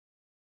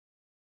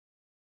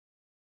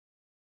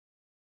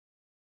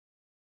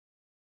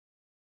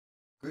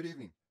Good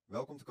evening.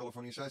 Welcome to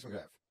California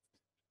Seismograph.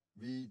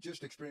 We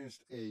just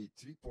experienced a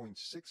 3.6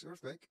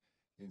 earthquake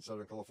in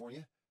Southern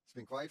California. It's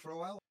been quiet for a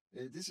while.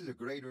 This is a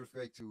great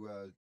earthquake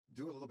to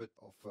do a little bit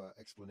of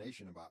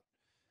explanation about.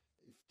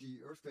 If the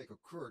earthquake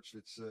occurred,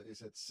 it's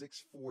at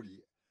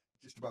 6:40,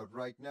 just about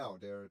right now.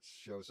 There it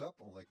shows up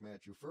on Lake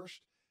Matthew first,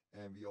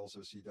 and we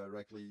also see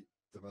directly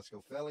the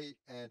Mescal Valley,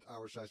 and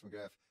our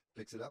seismograph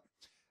picks it up.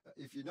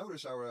 If you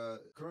notice, our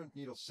current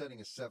needle setting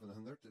is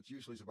 700. It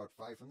usually is about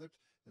 500.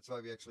 That's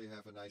why we actually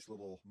have a nice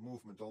little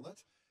movement on it.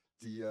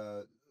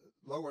 The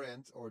lower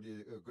end, or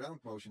the ground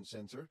motion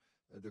sensor,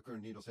 the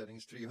current needle setting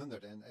is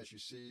 300. And as you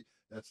see,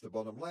 that's the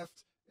bottom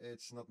left.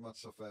 It's not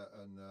much of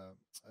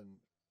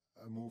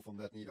a move on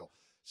that needle.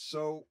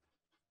 So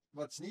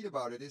what's neat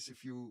about it is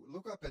if you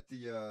look up at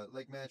the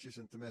Lake Matthews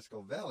and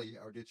Temescal Valley,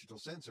 our digital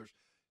sensors,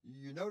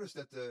 you notice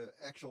that the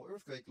actual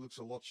earthquake looks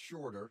a lot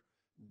shorter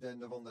than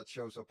the one that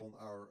shows up on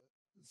our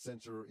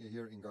sensor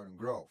here in Garden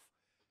Grove.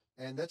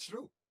 And that's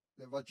true.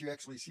 What you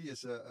actually see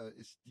is the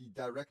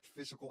direct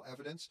physical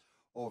evidence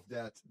of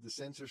that the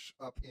sensors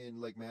up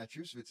in Lake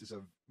Matthews, which is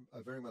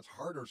a very much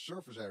harder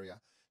surface area.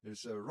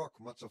 There's a rock,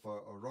 much of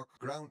a rock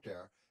ground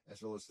there,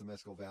 as well as the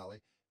Temescal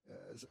Valley.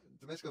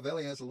 The Temescal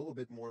Valley has a little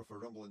bit more of a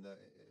rumble in the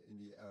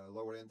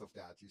lower end of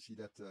that. You see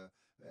that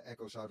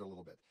echoes out a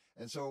little bit.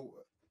 And so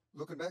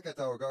looking back at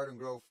our Garden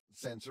Grove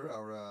sensor,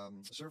 our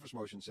surface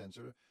motion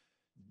sensor,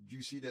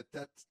 you see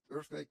that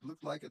earthquake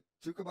looked like it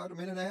took about a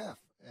minute and a half.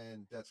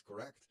 And that's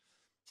correct,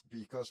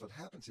 because what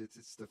happens is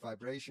it's the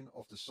vibration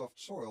of the soft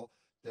soil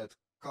that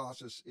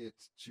causes it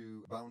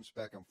to bounce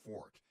back and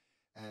forth.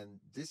 And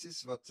this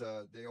is what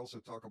they also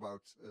talk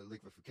about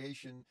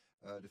liquefaction,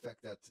 the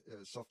fact that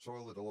soft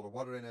soil with a lot of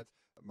water in it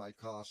might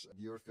cause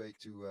the earthquake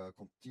to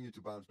continue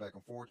to bounce back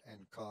and forth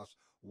and cause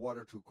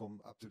water to come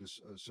up to the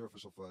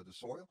surface of the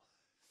soil.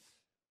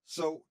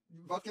 So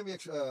what can we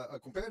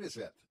compare this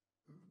with?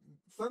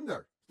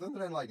 Thunder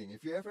and lightning.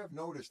 If you ever have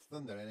noticed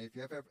thunder, and if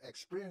you ever have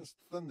experienced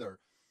thunder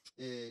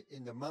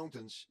in the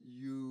mountains,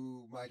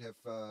 you might have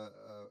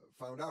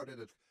found out that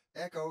it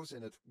echoes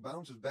and it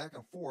bounces back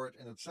and forth,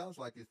 and it sounds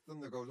like the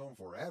thunder goes on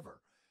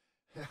forever.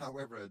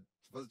 However, it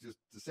was just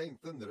the same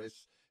thunder as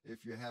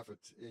if you have it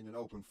in an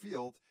open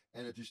field,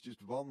 and it is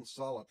just one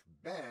solid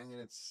bang,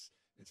 and it's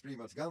pretty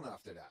much gone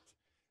after that.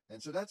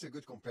 And so that's a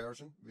good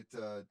comparison with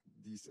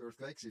these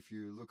earthquakes, if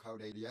you look how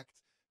they react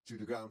to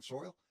the ground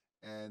soil.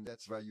 And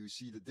that's why you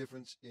see the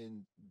difference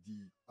in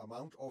the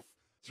amount of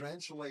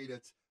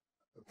translated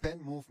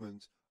pen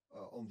movement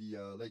on the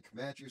Lake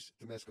Matthews,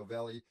 Temescal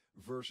Valley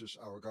versus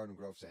our Garden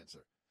Grove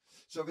sensor.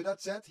 So with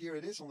that said, here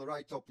it is on the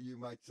right top. You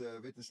might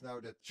witness now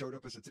that showed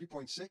up as a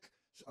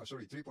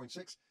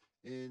 3.6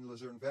 in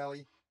Lucerne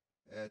Valley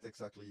at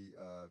exactly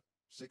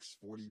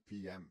 6:40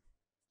 p.m.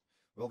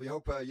 Well, we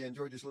hope you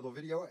enjoyed this little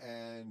video,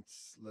 and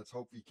let's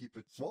hope we keep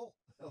it small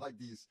like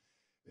these.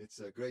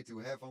 It's great to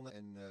have on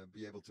and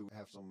be able to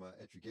have some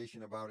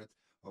education about it.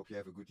 Hope you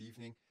have a good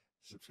evening.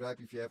 Subscribe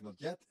if you have not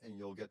yet, and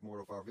you'll get more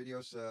of our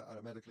videos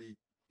automatically.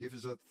 Give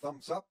us a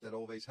thumbs up. That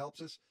always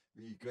helps us.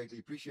 We greatly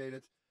appreciate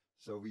it.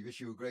 So we wish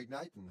you a great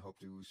night and hope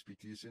to speak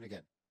to you soon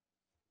again.